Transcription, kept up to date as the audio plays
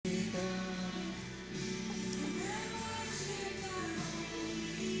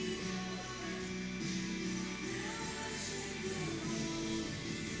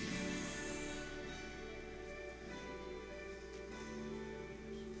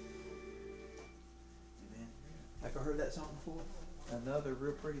Ever heard that song before? Another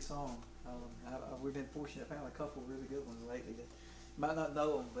real pretty song. We've been fortunate to find a couple of really good ones lately. That you might not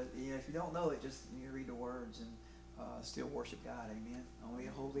know them, but if you don't know it, just read the words and still worship God. Amen. Only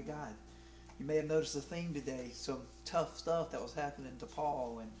a holy God. You may have noticed the theme today. Some tough stuff that was happening to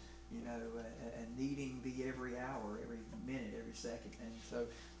Paul, and and needing Thee every hour, every minute, every second. And so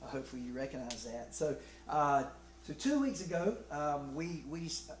hopefully you recognize that. So 2 weeks ago,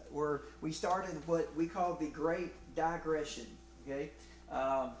 we started what we call the Great Digression. Okay,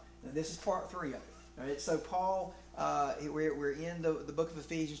 and this is part 3 of it. All right. So Paul, we're in the book of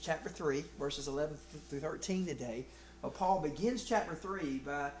Ephesians, chapter 3, verses 11 through 13 today. Paul begins chapter 3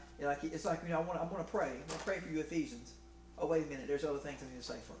 by I want to pray. I'm going to pray for you, Ephesians. Oh, wait a minute. There's other things I need to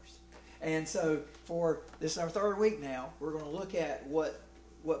say first. And so for this is our 3rd week now. We're going to look at what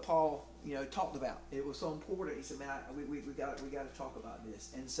Paul talked about. It was so important. He said, "Man, we got to talk about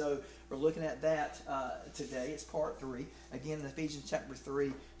this." And so we're looking at that today. It's part 3 again in Ephesians chapter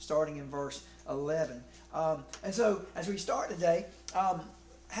 3, starting in verse 11. And so as we start today,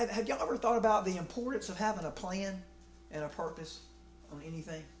 have y'all ever thought about the importance of having a plan and a purpose on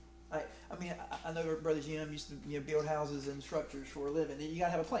anything? I know Brother Jim used to build houses and structures for a living. You got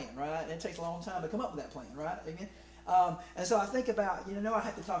to have a plan, right? And it takes a long time to come up with that plan, right? Amen. And so I think about, I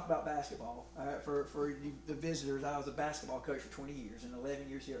have to talk about basketball. For the visitors, I was a basketball coach for 20 years and 11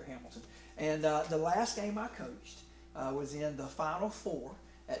 years here at Hamilton. And the last game I coached was in the Final Four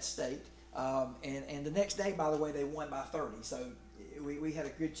at state. And the next day, by the way, they won by 30. So we had a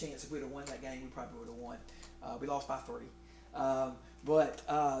good chance. If we'd have won that game, we probably would have won. We lost by 30. But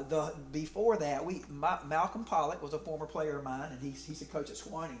before that, Malcolm Pollock was a former player of mine, and he's a coach at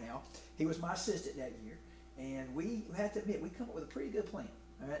Sewanee now. He was my assistant that year, and we have to admit we come up with a pretty good plan.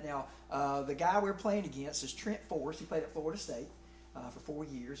 All right, now the guy we're playing against is Trent Forrest. He played at Florida State for 4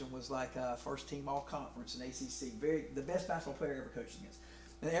 years and was like first team all conference in ACC. The best basketball player I ever coached against.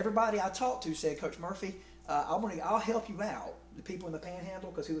 And everybody I talked to said, "Coach Murphy, I'll help you out." The people in the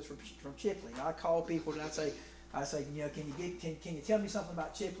Panhandle, because he was from Chipley. And I call people and I say, can you tell me something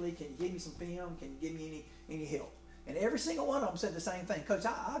about Chipley? Can you give me some film? Can you give me any help? And every single one of them said the same thing. Coach,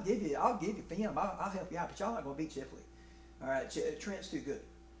 I'll give you film. I'll help you out, but y'all not going to beat Chipley. All right, Trent's too good.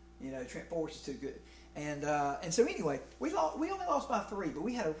 Trent Forrest is too good. And so anyway, we only lost by 3, but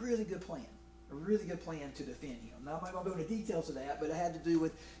we had a really good plan. A really good plan to defend him. Now I'm not going to go into details of that, but it had to do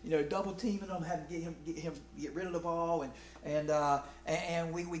with double teaming him, having to get rid of the ball,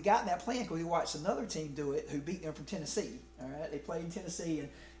 and we got in that plan because we watched another team do it who beat them from Tennessee. All right, they played in Tennessee,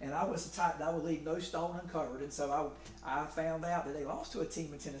 and I was the type that I would leave no stone uncovered, and so I found out that they lost to a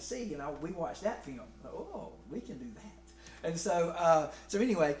team in Tennessee, and we watched that film. Oh, we can do that. And so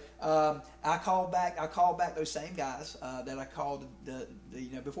anyway, I called back those same guys that I called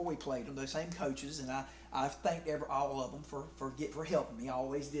before we played them, those same coaches, and I thanked all of them for helping me. I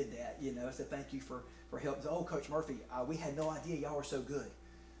always did that, I said thank you for helping. Oh, Coach Murphy, we had no idea y'all were so good,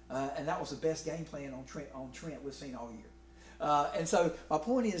 and that was the best game plan on Trent we've seen all year. And so my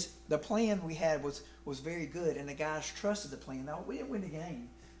point is the plan we had was very good, and the guys trusted the plan. Now we didn't win the game,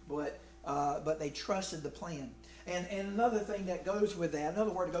 but they trusted the plan. And another thing that goes with that,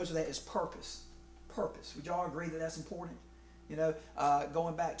 another word that goes with that is purpose. Purpose. Would y'all agree that that's important?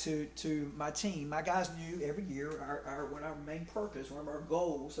 Going back to my team, my guys knew every year our main purpose, one of our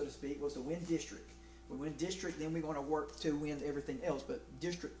goals, so to speak, was to win district. We win district, then we're going to work to win everything else, but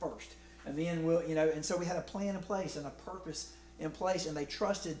district first. And then and so we had a plan in place and a purpose in place, and they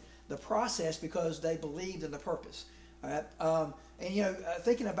trusted the process because they believed in the purpose. All right.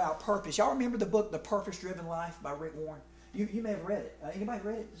 Thinking about purpose, y'all remember the book, The Purpose-Driven Life by Rick Warren? You may have read it. Anybody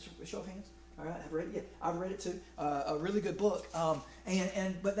read it? Show of hands. All right, I've read it. Yeah, I've read it too. A really good book.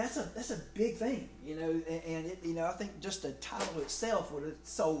 But that's a big thing, And it, I think just the title itself would have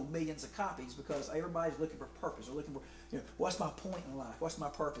sold millions of copies because everybody's looking for purpose. They're looking for, what's my point in life? What's my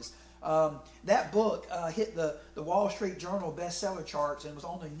purpose? That book hit the Wall Street Journal bestseller charts and was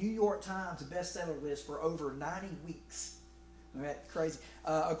on the New York Times bestseller list for over 90 weeks. All right, crazy.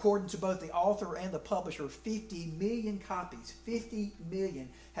 According to both the author and the publisher, 50 million copies, 50 million,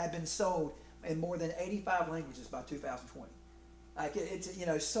 have been sold in more than 85 languages by 2020. Like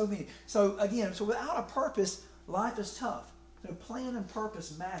it's so many. So again, without a purpose, life is tough. So plan and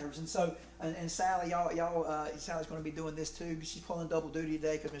purpose matters. And so, and Sally, Sally's going to be doing this too. She's pulling double duty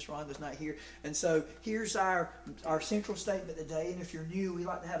today because Miss Rhonda's not here. And so here's our central statement today. And if you're new, we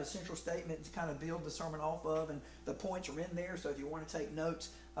like to have a central statement to kind of build the sermon off of. And the points are in there. So if you want to take notes,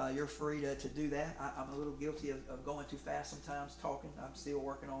 you're free to do that. I'm a little guilty of going too fast sometimes, talking. I'm still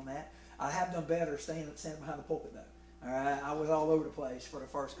working on that. I have done better standing behind the pulpit though. All right, I was all over the place for the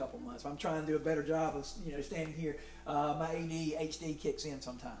first couple months. I'm trying to do a better job of, standing here. My ADHD kicks in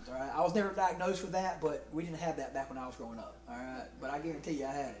sometimes. All right, I was never diagnosed with that, but we didn't have that back when I was growing up. All right, but I guarantee you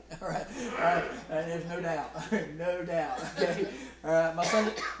I had it. All right, and there's no doubt, no doubt. Okay, all right.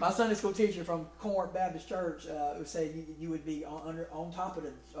 My Sunday school teacher from Corinth Baptist Church would say you would be on top of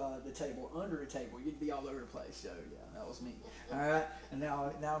the table, under the table. You'd be all over the place. So yeah, that was me. All right, and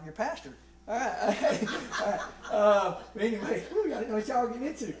now I'm your pastor. All right. All right. But anyway, I didn't know what y'all were getting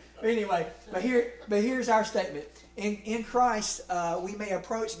into. But anyway, but here's our statement. In Christ, we may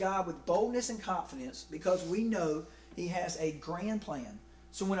approach God with boldness and confidence because we know He has a grand plan.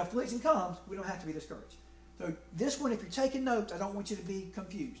 So when affliction comes, we don't have to be discouraged. So this one, if you're taking notes, I don't want you to be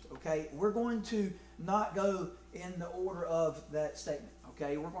confused. Okay, we're going to not go in the order of that statement.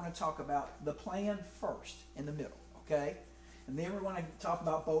 Okay, we're going to talk about the plan first in the middle. Okay. And then we're going to talk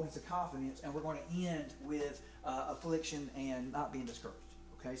about boldness and confidence, and we're going to end with affliction and not being discouraged.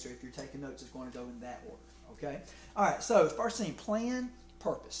 Okay, so if you're taking notes, it's going to go in that order. Okay, all right. So first thing, plan,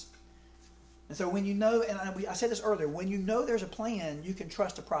 purpose. And so when you know, and I said this earlier, when you know there's a plan, you can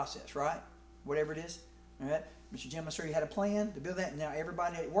trust the process, right? Whatever it is. All right, Mr. Jim, I'm sure you had a plan to build that. And now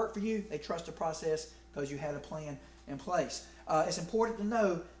everybody that worked for you, they trust the process because you had a plan in place. It's important to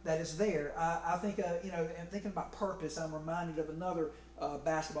know that it's there. I think, and thinking about purpose, I'm reminded of another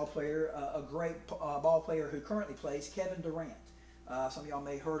basketball player, a great ball player who currently plays, Kevin Durant. Some of y'all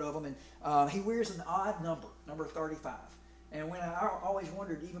may have heard of him. And he wears an odd number 35. And when I always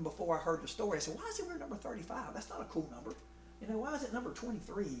wondered, even before I heard the story, I said, why does he wear number 35? That's not a cool number. Why is it number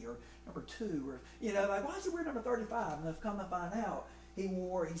 23 or number 2? Or, why does he wear number 35? And I've come to find out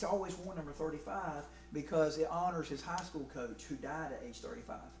he's always worn number 35 because it honors his high school coach who died at age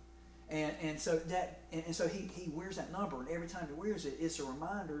 35. And so he wears that number, and every time he wears it, it's a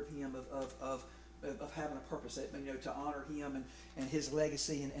reminder of him of having a purpose, to honor him and his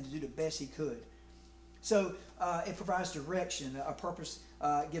legacy and to do the best he could. So it provides direction. A purpose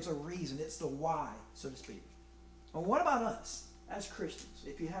gives a reason. It's the why, so to speak. Well, what about us as Christians?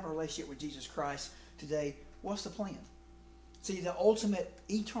 If you have a relationship with Jesus Christ today, what's the plan? See, the ultimate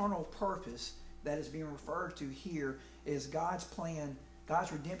eternal purpose that is being referred to here is God's plan,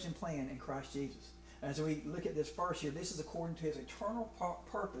 God's redemption plan in Christ Jesus. As we look at this verse here, this is according to His eternal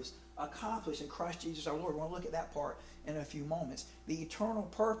purpose accomplished in Christ Jesus our Lord. We're going to look at that part in a few moments. The eternal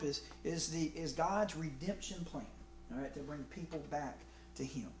purpose is God's redemption plan, all right, to bring people back to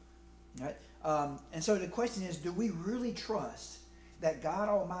Him. All right? And so the question is, do we really trust that God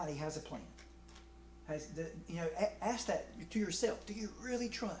Almighty has a plan? Ask that to yourself. Do you really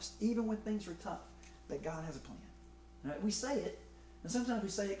trust, even when things are tough, that God has a plan? Right? We say it, and sometimes we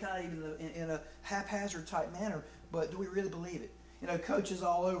say it kind of even in a haphazard type manner, but do we really believe it? Coaches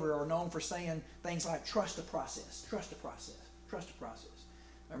all over are known for saying things like, trust the process, trust the process, trust the process.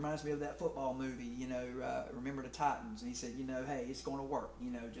 It reminds me of that football movie, Remember the Titans. And he said, hey, it's going to work.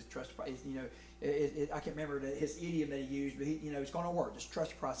 Just trust the process. I can't remember his idiom that he used, but it's going to work. Just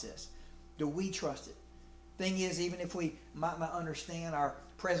trust the process. Do we trust it? Thing is, even if we might not understand our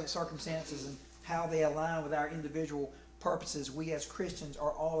present circumstances and how they align with our individual purposes, we as Christians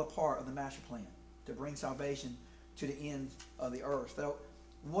are all a part of the master plan to bring salvation to the end of the earth. So,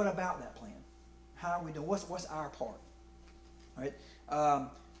 what about that plan? How are we doing? What's our part? All right.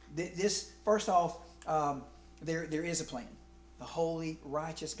 This first off, there is a plan. The holy,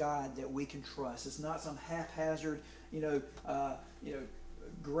 righteous God that we can trust. It's not some haphazard,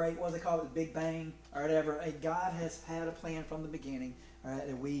 great, what do they call it, Big Bang or whatever. God has had a plan from the beginning, all right,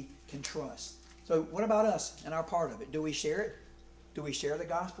 that we can trust. So what about us and our part of it? Do we share it? Do we share the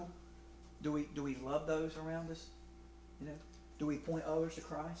gospel? Do we love those around us? Do we point others to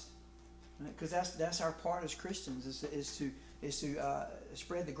Christ? Because that's our part as Christians is to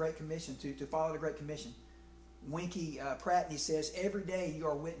spread the Great Commission, to follow the Great Commission. Winky Pratt, he says, every day you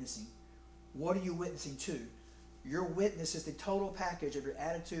are witnessing. What are you witnessing to? Your witness is the total package of your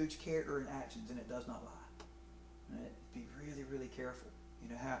attitudes, character, and actions, and it does not lie. Right? Be really, really careful.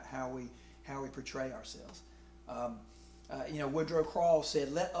 How we portray ourselves. Woodrow Krall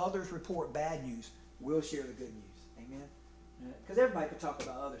said, "Let others report bad news. We'll share the good news." Amen. Because everybody could talk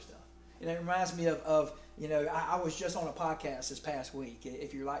about other stuff. It reminds me of I was just on a podcast this past week.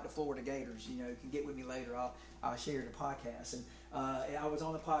 If you like the Florida Gators, you can get with me later. I'll share the podcast. And I was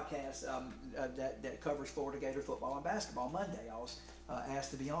on a podcast that covers Florida Gator football and basketball. Monday, I was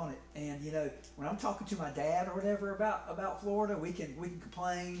asked to be on it. And when I'm talking to my dad or whatever about Florida, we can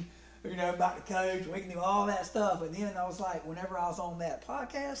complain, about the coach. We can do all that stuff. But then I was like, whenever I was on that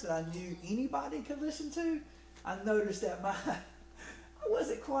podcast that I knew anybody could listen to, I noticed that I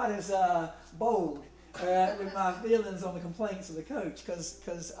wasn't quite as bold with my feelings on the complaints of the coach,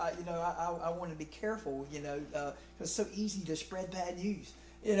 because I want to be careful, because it's so easy to spread bad news,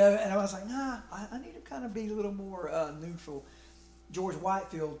 and I was like, nah, I need to kind of be a little more neutral. George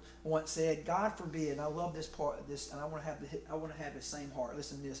Whitefield once said, "God forbid," and I love this part of this, and I want to have the same heart.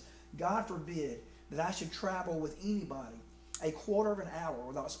 Listen to this: God forbid that I should travel with anybody a quarter of an hour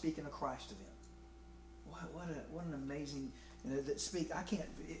without speaking of Christ to them. What an amazing, that speak. I can't,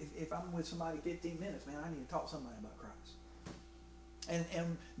 if I'm with somebody 15 minutes, man, I need to talk to somebody about Christ.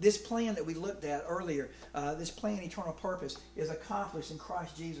 And this plan that we looked at earlier, this plan, eternal purpose, is accomplished in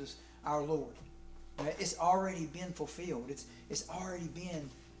Christ Jesus our Lord. Right? It's already been fulfilled. It's already been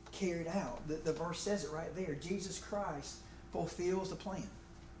carried out. The verse says it right there. Jesus Christ fulfills the plan.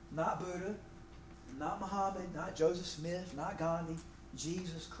 Not Buddha, not Muhammad, not Joseph Smith, not Gandhi.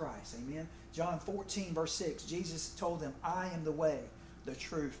 Jesus Christ. Amen. John 14, verse 6. Jesus told them, "I am the way, the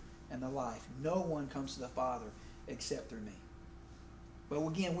truth, and the life. No one comes to the Father except through me." But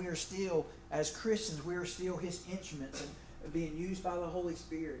again, we are still, as Christians, we are still His instruments and being used by the Holy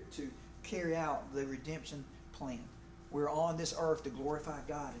Spirit to carry out the redemption plan. We're on this earth to glorify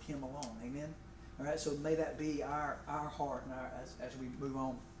God and Him alone. Amen. All right. So may that be our heart and as we move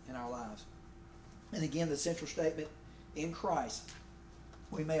on in our lives. And again, the central statement: in Christ,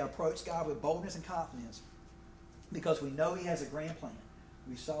 we may approach God with boldness and confidence because we know He has a grand plan.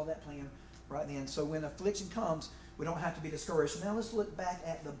 We saw that plan right then. So when affliction comes, we don't have to be discouraged. So now let's look back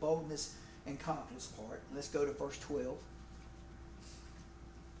at the boldness and confidence part. Let's go to verse 12.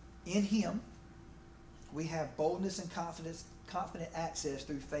 In Him, we have boldness and confident access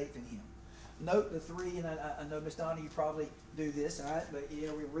through faith in Him. Note the three, and I know, Miss Donna, you probably do this, all right? But,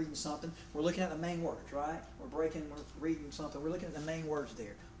 we're reading something. We're looking at the main words, right? We're reading something. We're looking at the main words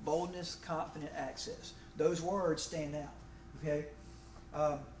there. Boldness, confident access. Those words stand out, okay?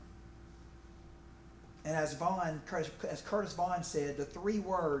 And as Curtis Vaughan said, the three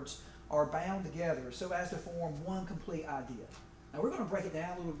words are bound together so as to form one complete idea. Now, we're going to break it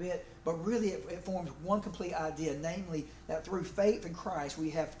down a little bit, but really it forms one complete idea, namely that through faith in Christ, we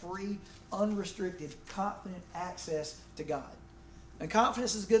have free, unrestricted, confident access to God. And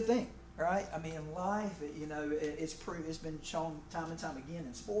confidence is a good thing, right? I mean, in life, it's been shown time and time again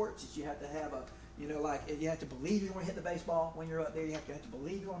in sports that you have to have you have to believe you're going to hit the baseball when you're up there. You have to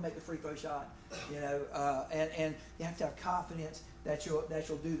believe you're going to make the free throw shot, and you have to have confidence that you'll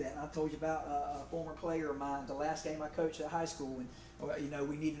do that. And I told you about a former player of mine, the last game I coached at high school, and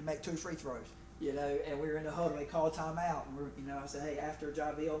we needed to make 2 free throws, and we were in the huddle. They called timeout, and I said, hey, after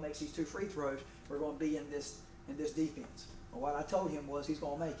Javier makes these 2 free throws, we're going to be in this defense. Well, what I told him was he's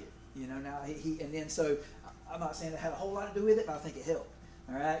going to make it. Now and then so I'm not saying it had a whole lot to do with it, but I think it helped.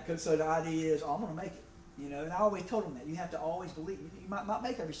 All right, because so the idea is, I'm going to make it. And I always told him that you have to always believe. You might not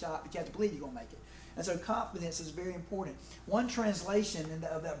make every shot, but you have to believe you're going to make it. And so confidence is very important. One translation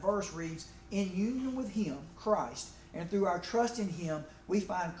of that verse reads, "In union with Him, Christ, and through our trust in Him, we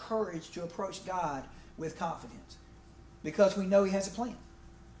find courage to approach God with confidence, because we know He has a plan.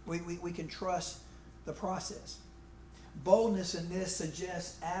 We can trust the process." Boldness in this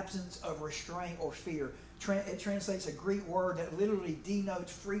suggests absence of restraint or fear. It translates a Greek word that literally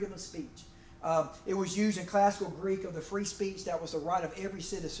denotes freedom of speech. It was used in classical Greek of the free speech that was the right of every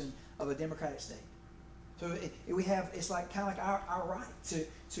citizen of a democratic state. So it's like kind of like our right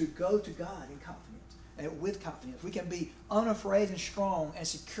to go to God in confidence and with confidence. We can be unafraid and strong and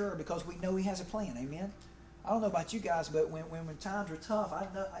secure because we know He has a plan. Amen. I don't know about you guys, but when times are tough, I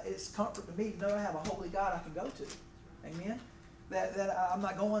know it's comfort to me to know I have a holy God I can go to. Amen. That I'm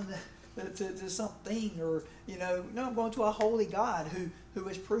not going to something or no, I'm going to a holy God who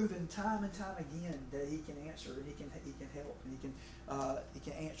has proven time and time again that He can answer and He can help and He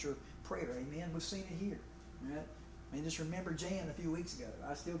can answer prayer. Amen. We've seen it here. Right? I mean, just remember Jan a few weeks ago.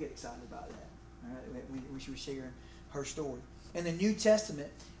 I still get excited about that. All right? We were sharing her story. In the New Testament,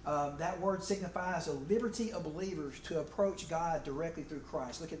 that word signifies a liberty of believers to approach God directly through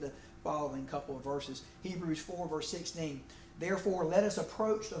Christ. Look at the following couple of verses. Hebrews 4, verse 16. "Therefore, let us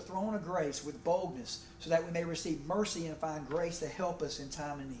approach the throne of grace with boldness, so that we may receive mercy and find grace to help us in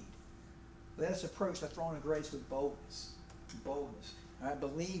time of need." Let us approach the throne of grace with boldness. Boldness. All right?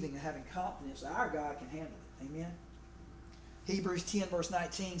 Believing and having confidence that our God can handle it. Amen. Hebrews 10, verse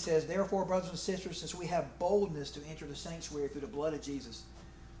 19 says, "Therefore, brothers and sisters, since we have boldness to enter the sanctuary through the blood of Jesus,"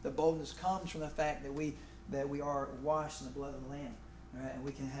 the boldness comes from the fact that we are washed in the blood of the Lamb. All right? And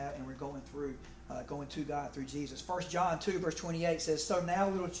we can have, and we're going to God through Jesus. 1 John 2, verse 28 says, "So now,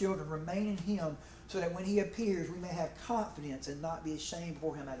 little children, remain in Him, so that when He appears, we may have confidence and not be ashamed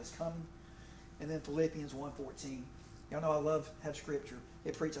before Him at His coming." And then Philippians 1:14 Y'all know I have Scripture.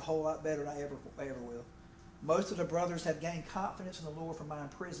 It preaches a whole lot better than I ever will. Most of the brothers have gained confidence in the Lord from my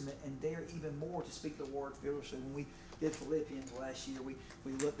imprisonment and dare even more to speak the word fearlessly. When we did Philippians last year,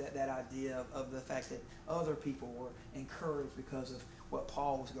 we looked at that idea of the fact that other people were encouraged because of what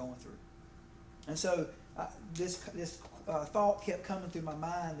Paul was going through. And so this thought kept coming through my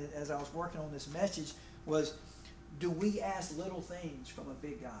mind as I was working on this message was, do we ask little things from a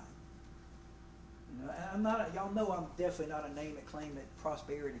big God? You know, and I'm not. Y'all know I'm definitely not a name it, claim it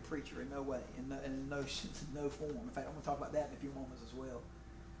prosperity preacher in no way, in no form. In fact, I'm going to talk about that in a few moments as well.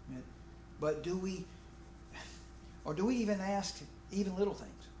 But do we even ask even little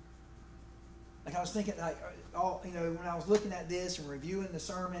things? Like I was thinking, when I was looking at this and reviewing the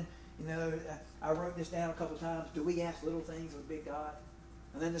sermon, I wrote this down a couple of times. Do we ask little things of a big God?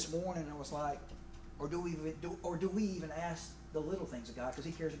 And then this morning I was like, or do we even ask the little things of God, because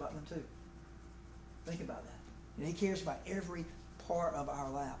He cares about them too. Think about that. He cares about every part of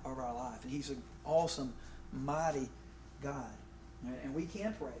our life, and He's an awesome, mighty God. And we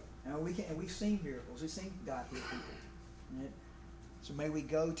can pray. And we've seen miracles. We've seen God heal people. So may we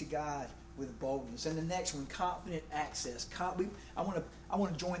go to God with boldness. And the next one, confident access. I want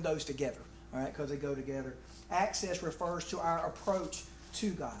to join those together, all right, because they go together. Access refers to our approach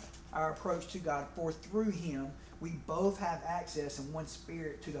to God. Our approach to God. For through Him, we both have access in one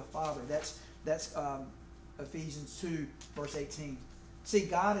Spirit to the Father. That's Ephesians 2, verse 18. See,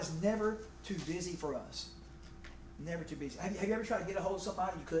 God is never too busy for us. Never too busy. Have you ever tried to get a hold of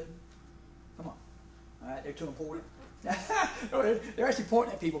somebody you couldn't? Come on. All right, they're too important. They're actually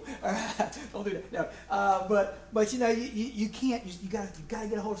pointing at people. Don't do that. No. But you can't. You got to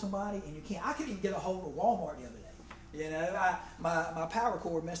get a hold of somebody, and you can't. I couldn't even get a hold of Walmart the other day. My power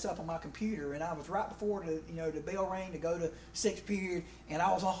cord messed up on my computer, and I was right before the bell rang to go to sixth period, and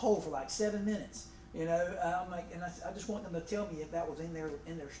I was on hold for like 7 minutes. I'm like, and I just want them to tell me if that was in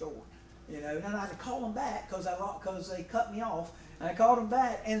their store. And then I had to call them back because they cut me off. And I called them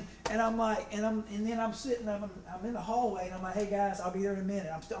back, and I'm like, and then I'm sitting, I'm in the hallway, and I'm like, hey guys, I'll be there in a minute.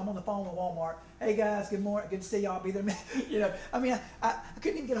 I'm on the phone with Walmart. Hey guys, good morning, good to see y'all. I'll be there in a minute. I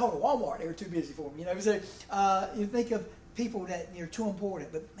couldn't even get a hold of Walmart. They were too busy for me. So you think of people that are too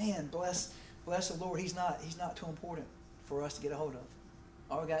important, but man, bless the Lord, He's not too important for us to get a hold of.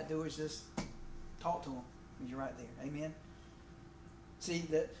 All we got to do is just talk to Him when you're right there. Amen. See,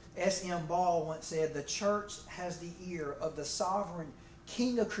 that S.M. Ball once said, the church has the ear of the sovereign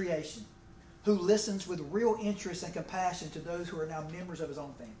King of creation who listens with real interest and compassion to those who are now members of His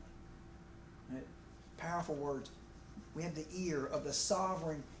own family. Right? Powerful words. We have the ear of the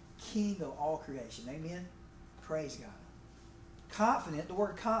sovereign King of all creation. Amen? Praise God. Confident, the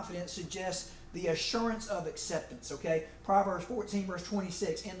word confident suggests the assurance of acceptance, okay? Proverbs 14, verse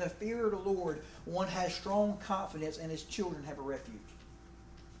 26, in the fear of the Lord, one has strong confidence, and his children have a refuge.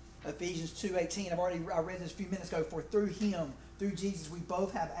 Ephesians 2:18, I read this a few minutes ago, for through Him, through Jesus, we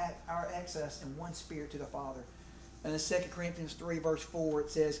both have our access in one Spirit to the Father. And in 2 Corinthians 3, verse 4,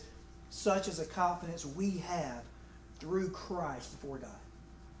 it says, such is a confidence we have through Christ before God.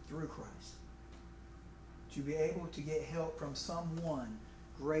 Through Christ. To be able to get help from someone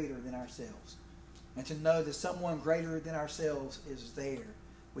greater than ourselves. And to know that someone greater than ourselves is there.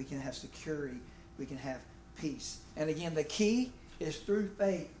 We can have security. We can have peace. And again, the key is through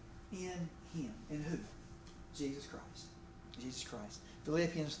faith in Him. In who? Jesus Christ. Jesus Christ.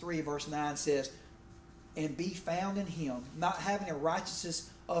 Philippians 3, verse 9 says, and be found in Him, not having a righteousness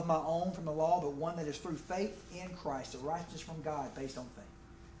of my own from the law, but one that is through faith in Christ, a righteousness from God based on faith.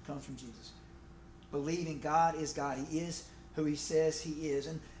 It comes from Jesus. Believing God is God. He is who He says He is.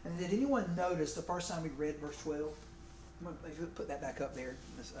 And did anyone notice the first time we read verse 12? I'm going to put that back up there,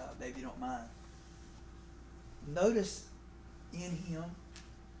 Dave, if you don't mind. Notice in Him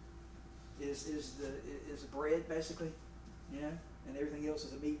is the bread, basically, and everything else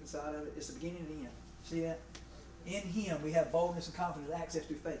is the meat inside of it. It's the beginning and the end. See that? In Him we have boldness and confidence, access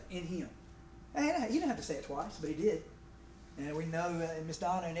through faith. In Him. And you didn't have to say it twice, but He did. And we know, and Miss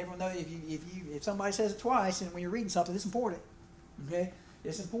Donna and everyone knows, if somebody says it twice, and when you're reading something, it's important. Okay,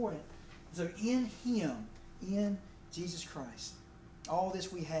 it's important. So in Him, in Jesus Christ, all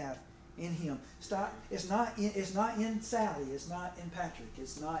this we have in Him. It's not in Sally. It's not in Patrick.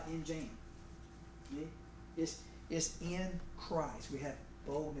 It's not in Jan. Okay? It's in Christ. We have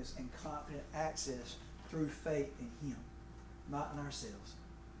boldness and confident access through faith in Him, not in ourselves.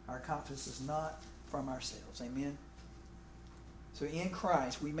 Our confidence is not from ourselves. Amen. So in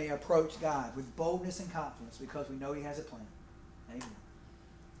Christ, we may approach God with boldness and confidence because we know He has a plan. Amen.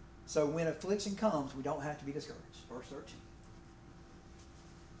 So when affliction comes, we don't have to be discouraged. Verse 13.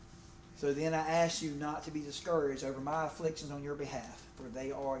 So then I ask you not to be discouraged over my afflictions on your behalf, for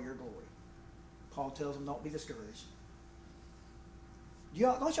they are your glory. Paul tells them, don't be discouraged.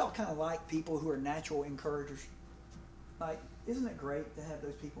 Don't y'all kind of like people who are natural encouragers? Like, isn't it great to have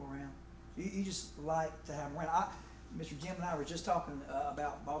those people around? You just like to have them around. Mr. Jim and I were just talking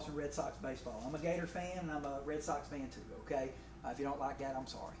about Boston Red Sox baseball. I'm a Gator fan, and I'm a Red Sox fan too, okay? If you don't like that, I'm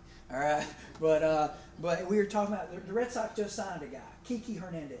sorry. All right? But we were talking about, the Red Sox just signed a guy, Kiki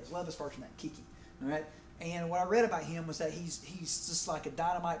Hernandez. Love his first name, Kiki. All right? And what I read about him was that he's just like a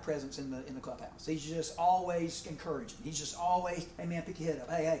dynamite presence in the clubhouse. He's just always encouraging. He's just always, hey man, pick your head up.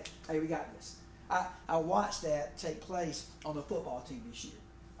 Hey, we got this. I watched that take place on the football team this year.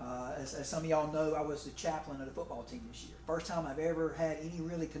 As some of y'all know, I was the chaplain of the football team this year. First time I've ever had any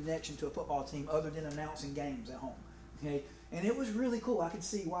really connection to a football team other than announcing games at home. Okay, and it was really cool. I could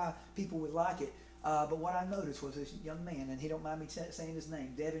see why people would like it. But what I noticed was this young man, and he don't mind me saying his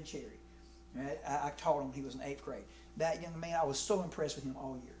name, Devin Cherry. Right? I taught him. He was in 8th grade. That young man, I was so impressed with him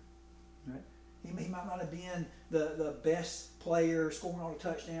all year. Right? He might not have been the best player, scoring all the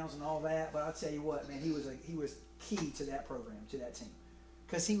touchdowns and all that, but I'll tell you what, man, he was key to that program, to that team.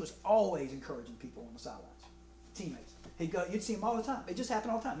 Because he was always encouraging people on the sidelines, teammates. You'd see him all the time. It just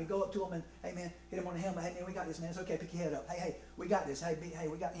happened all the time. He'd go up to them and, hey man, hit him on the helmet. Hey man, we got this, man. It's okay. Pick your head up. Hey, we got this. Hey,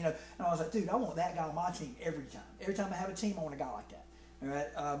 we got, And I was like, dude, I want that guy on my team every time. Every time I have a team, I want a guy like that. All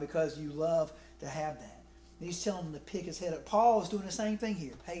right, because you love to have that. And he's telling them to pick his head up. Paul is doing the same thing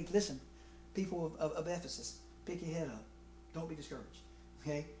here. Hey, listen, people of Ephesus, pick your head up. Don't be discouraged.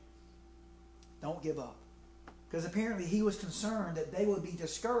 Okay? Don't give up. Because apparently he was concerned that they would be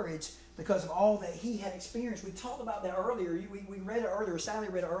discouraged because of all that he had experienced. We talked about that earlier. We read it earlier. Sally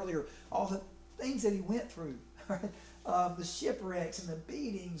read it earlier. All the things that he went through. Right? The shipwrecks and the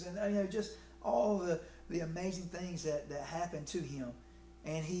beatings and just all the amazing things that happened to him.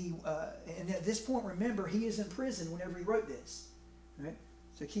 And and at this point, remember, he is in prison whenever he wrote this. Right?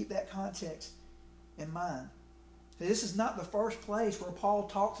 So keep that context in mind. So this is not the first place where Paul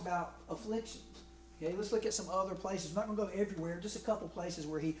talks about afflictions. Okay, let's look at some other places. I'm not going to go everywhere. Just a couple places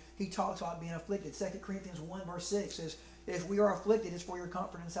where he talks about being afflicted. 2 Corinthians 1 verse 6 says, if we are afflicted, it's for your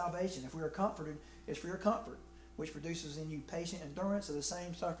comfort and salvation. If we are comforted, it's for your comfort, which produces in you patient endurance of the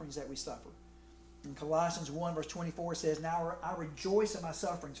same sufferings that we suffer. And Colossians 1 verse 24 says, now I rejoice in my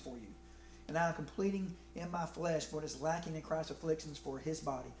sufferings for you, and I am completing in my flesh what is lacking in Christ's afflictions for his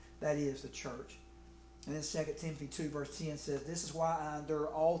body, that is the church. And then 2 Timothy 2 verse 10 says, this is why I endure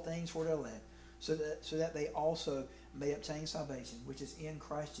all things for the elect, so that they also may obtain salvation, which is in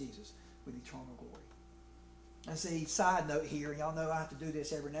Christ Jesus with eternal glory. And see, side note here, y'all know I have to do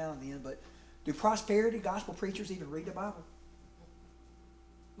this every now and then, but do prosperity gospel preachers even read the Bible?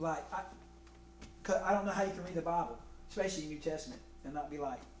 Like, I don't know how you can read the Bible, especially New Testament, and not be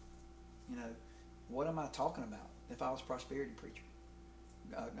like, what am I talking about if I was a prosperity preacher,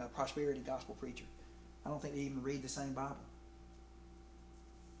 a prosperity gospel preacher? I don't think they even read the same Bible.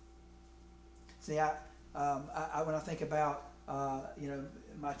 See, when I think about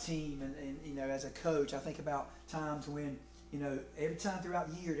my team and as a coach, I think about times when every time throughout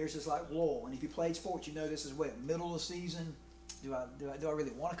the year there's this like lull, and if you played sports, this is what, middle of the season. Do I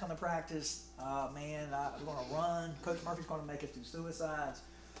really want to come to practice? Man, I'm going to run. Coach Murphy's going to make us do suicides.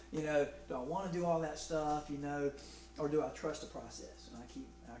 Do I want to do all that stuff? Or do I trust the process? And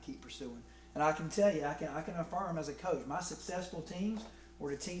I keep pursuing. And I can tell you, I can affirm as a coach, my successful teams were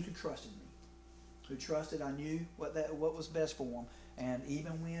the teams who trusted me. Who trusted I knew what was best for them, and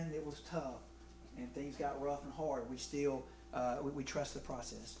even when it was tough and things got rough and hard, we still we trust the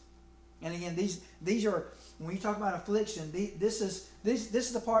process. And again, these are, when you talk about affliction, this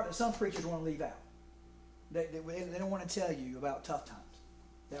is the part that some preachers want to leave out. They don't want to tell you about tough times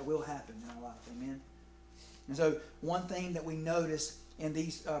that will happen in our life. Amen. And so one thing that we notice in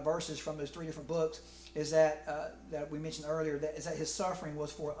these verses from those 3 different books is that we mentioned earlier, that his suffering was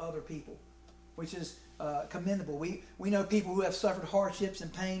for other people, which is commendable. We know people who have suffered hardships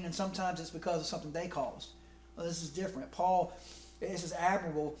and pain, and sometimes it's because of something they caused. Well, this is different. Paul, this is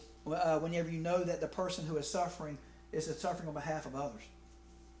admirable whenever you know that the person who is suffering is suffering on behalf of others.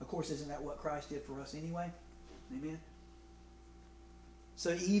 Of course, isn't that what Christ did for us anyway? Amen?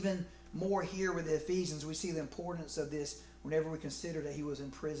 So even more here with the Ephesians, we see the importance of this whenever we consider that he was in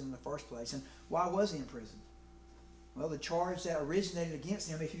prison in the first place. And why was he in prison? Well, the charge that originated against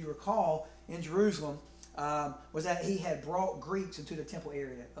him, if you recall, in Jerusalem, was that he had brought Greeks into the temple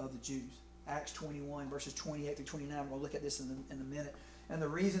area of the Jews. Acts 21, verses 28 through 29. We'll look at this in a minute. And the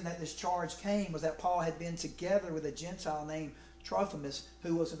reason that this charge came was that Paul had been together with a Gentile named Trophimus,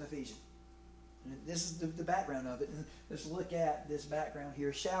 who was an Ephesian. And this is the background of it. And let's look at this background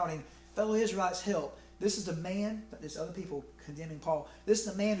here. Shouting, fellow Israelites help. This is the man, this other people condemning Paul. This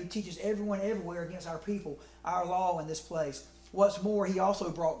is the man who teaches everyone everywhere against our people, our law in this place. What's more, he also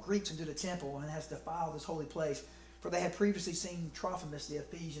brought Greeks into the temple and has defiled this holy place. For they had previously seen Trophimus the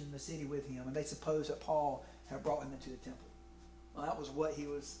Ephesian in the city with him, and they supposed that Paul had brought him into the temple. Well, that was what he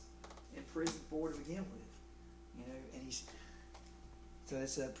was in prison for to begin with. And so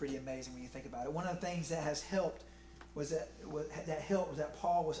it's pretty amazing when you think about it. One of the things that has helped was that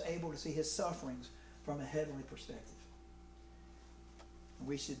Paul was able to see his sufferings from a heavenly perspective. And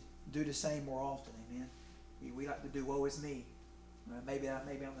we should do the same more often, amen. We like to do woe is me. Maybe I'm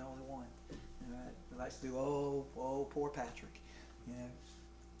the only one. We like to do poor Patrick.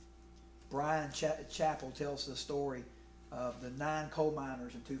 Brian Chappell tells the story of the 9 coal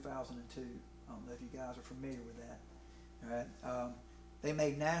miners in 2002. I don't know if you guys are familiar with that. All right. They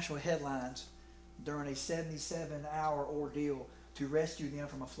made national headlines during a 77-hour ordeal to rescue them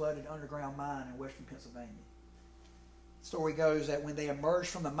from a flooded underground mine in western Pennsylvania. The story goes that when they emerged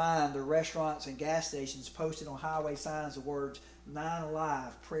from the mine, the restaurants and gas stations posted on highway signs the words, 9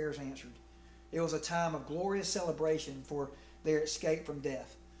 alive, prayers answered. It was a time of glorious celebration for their escape from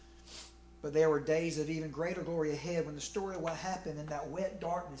death. But there were days of even greater glory ahead when the story of what happened in that wet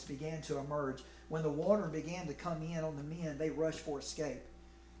darkness began to emerge. When the water began to come in on the men, they rushed for escape.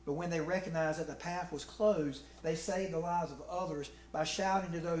 But when they recognized that the path was closed, they saved the lives of others by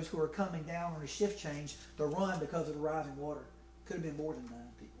shouting to those who were coming down on a shift change to run because of the rising water. Could have been more than 9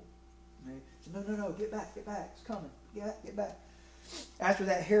 people. They said, no, get back, it's coming, get back. After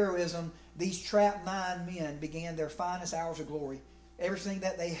that heroism, these trapped 9 men began their finest hours of glory. Everything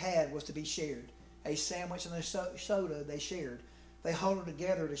that they had was to be shared. A sandwich and a soda they shared. They huddled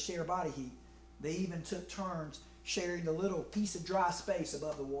together to share body heat. They even took turns sharing the little piece of dry space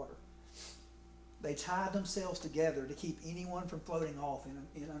above the water. They tied themselves together to keep anyone from floating off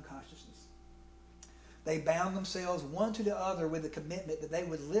in unconsciousness. They bound themselves one to the other with the commitment that they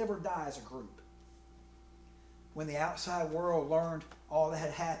would live or die as a group. When the outside world learned all that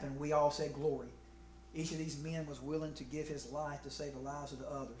had happened, we all said glory. Each of these men was willing to give his life to save the lives of the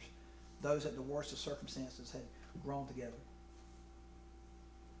others, those at the worst of circumstances had grown together.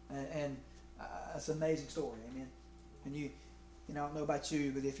 And it's an amazing story, amen. And I don't know about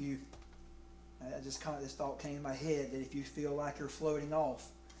you, but if you, this thought came in my head that if you feel like you're floating off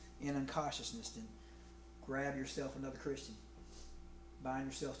in unconsciousness, then grab yourself another Christian, bind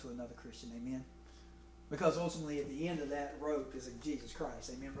yourself to another Christian, amen. Because ultimately, at the end of that rope is Jesus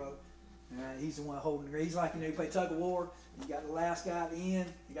Christ, amen, bro. He's the one holding. He's like, you play tug of war. You got the last guy at the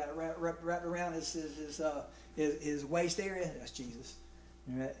end. You got it wrapped around his waist area. That's Jesus,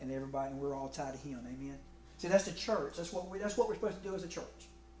 and everybody, and we're all tied to Him. Amen. See, that's the church. That's what we're supposed to do as a church.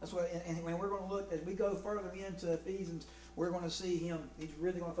 That's what. And when we're going to look as we go further into Ephesians, we're going to see Him. He's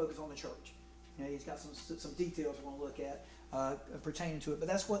really going to focus on the church. He's got some details we're going to look at pertaining to it. But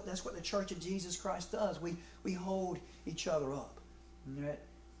that's what the Church of Jesus Christ does. We hold each other up. Right?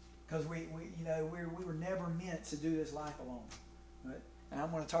 Because we were never meant to do this life alone, right? And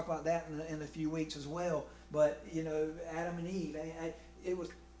I'm going to talk about that in a few weeks as well. But Adam and Eve, they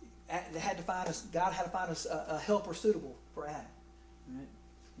had to find us. God had to find us a helper suitable for Adam. Right?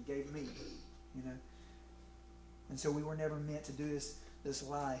 He gave me, and so we were never meant to do this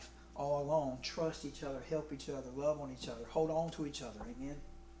life all alone. Trust each other, help each other, love on each other, hold on to each other. Amen.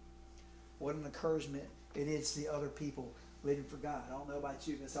 What an encouragement it is to the other people living for God. I don't know about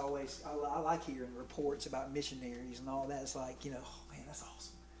you, but it's always, I like hearing reports about missionaries and all that. It's like, oh man, that's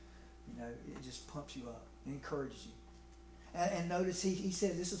awesome. It just pumps you up. It encourages you. And notice he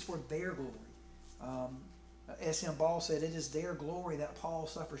said this is for their glory. S.M. Ball said it is their glory that Paul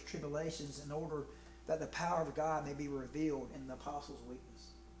suffers tribulations in order that the power of God may be revealed in the apostles' weakness.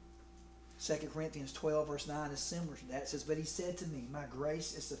 2 Corinthians 12 verse 9 is similar to that. It says, but he said to me, my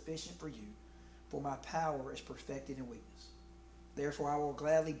grace is sufficient for you, for my power is perfected in weakness. Therefore I will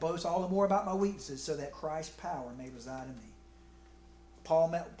gladly boast all the more about my weaknesses, so that Christ's power may reside in me. Paul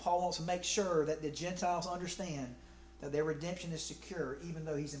wants to make sure that the Gentiles understand that their redemption is secure, even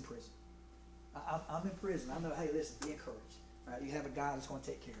though he's in prison. I'm in prison. I know, hey, listen, be encouraged. Right? You have a God that's going to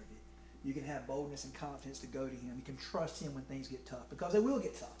take care of it. You can have boldness and confidence to go to him. You can trust him when things get tough, because they will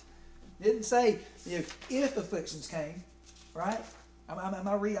get tough. It didn't say if afflictions came, right?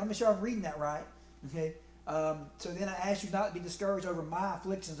 I'm sure I'm reading that right. Okay. So then I ask you not to be discouraged over my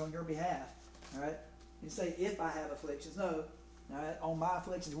afflictions on your behalf. All right. You say if I have afflictions, no. All right. On my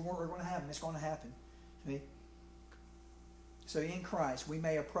afflictions, we're going to have them. It's going to happen. Okay. So in Christ, we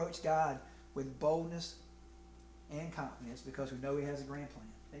may approach God with boldness and confidence because we know He has a grand plan.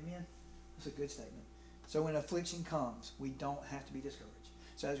 Amen. That's a good statement. So when affliction comes, we don't have to be discouraged.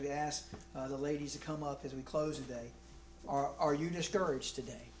 So as we ask the ladies to come up as we close today, are you discouraged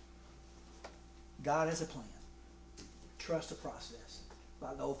today? God has a plan. Trust the process.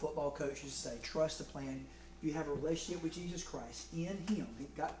 Like the old football coach used to say, trust the plan. If you have a relationship with Jesus Christ, in Him,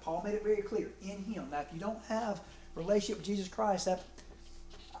 Paul made it very clear, in Him. Now, if you don't have a relationship with Jesus Christ, that's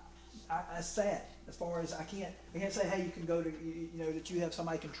sad. As far as we can't say, hey, you can go to, that you have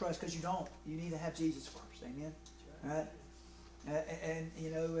somebody you can trust, because you don't. You need to have Jesus first. Amen? Right. And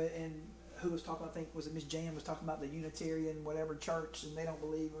who was talking, I think, was it Miss Jan was talking about the Unitarian whatever church, and they don't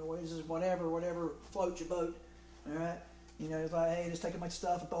believe, or what is this, whatever floats your boat. All right? It's like, hey, just take a bunch of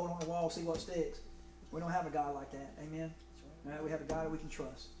stuff and throw it on the wall, see what sticks. We don't have a God like that. Amen? All right? We have a God that we can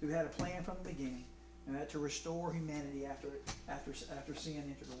trust, who had a plan from the beginning, all right, to restore humanity after sin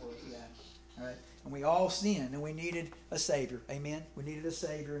entered the world. Yeah. All right? And we all sinned, and we needed a Savior. Amen? We needed a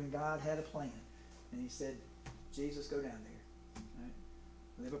Savior, and God had a plan. And He said, Jesus, go down there. All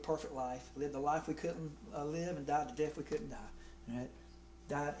right? Live a perfect life. Live the life we couldn't live, and die the death we couldn't die. All right?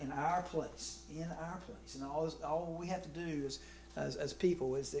 Died in our place. And all we have to do as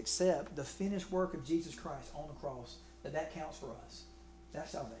people is accept the finished work of Jesus Christ on the cross, that counts for us.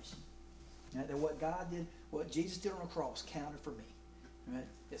 That's salvation. Right? That what God did, what Jesus did on the cross counted for me. Right?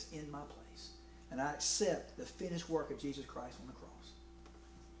 It's in my place. And I accept the finished work of Jesus Christ on the cross.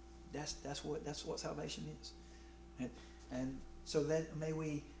 That's what salvation is. And so that may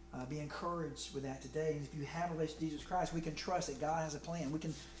we be encouraged with that today. And if you have a relationship with Jesus Christ, we can trust that God has a plan. We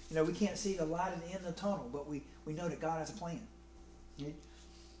can, we can't see the light at the end of the tunnel, but we know that God has a plan.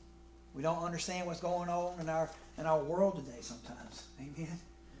 We don't understand what's going on in our world today sometimes. Amen.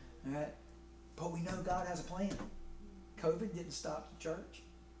 All right. But we know God has a plan. COVID didn't stop the church.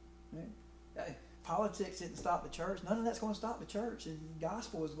 Right? Politics didn't stop the church. None of that's going to stop the church. And the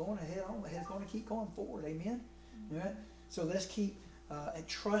gospel is going to head on. It's going to keep going forward. Amen. All right. So let's keep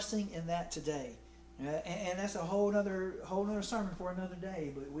trusting in that today. And that's a whole other sermon for another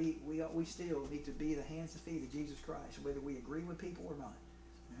day. But we still need to be the hands and feet of Jesus Christ, whether we agree with people or not.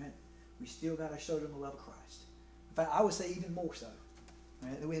 All right? We still got to show them the love of Christ. In fact, I would say even more so.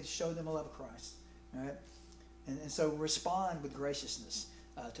 Right? That we have to show them the love of Christ. All right? And so respond with graciousness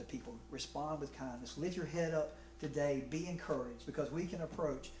to people. Respond with kindness. Lift your head up today. Be encouraged, because we can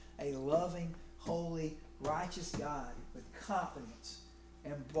approach a loving, holy, righteous God with confidence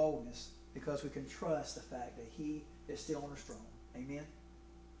and boldness, because we can trust the fact that He is still on the throne. Amen?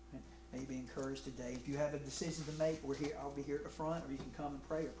 May you be encouraged today. If you have a decision to make, we're here. I'll be here at the front, or you can come and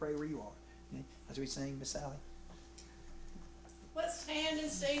pray, or pray where you are. Okay? As we sing, Miss Sally. Let's stand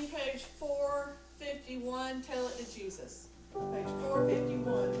and sing page 451, Tell It to Jesus. Page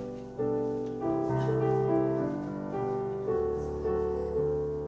 451.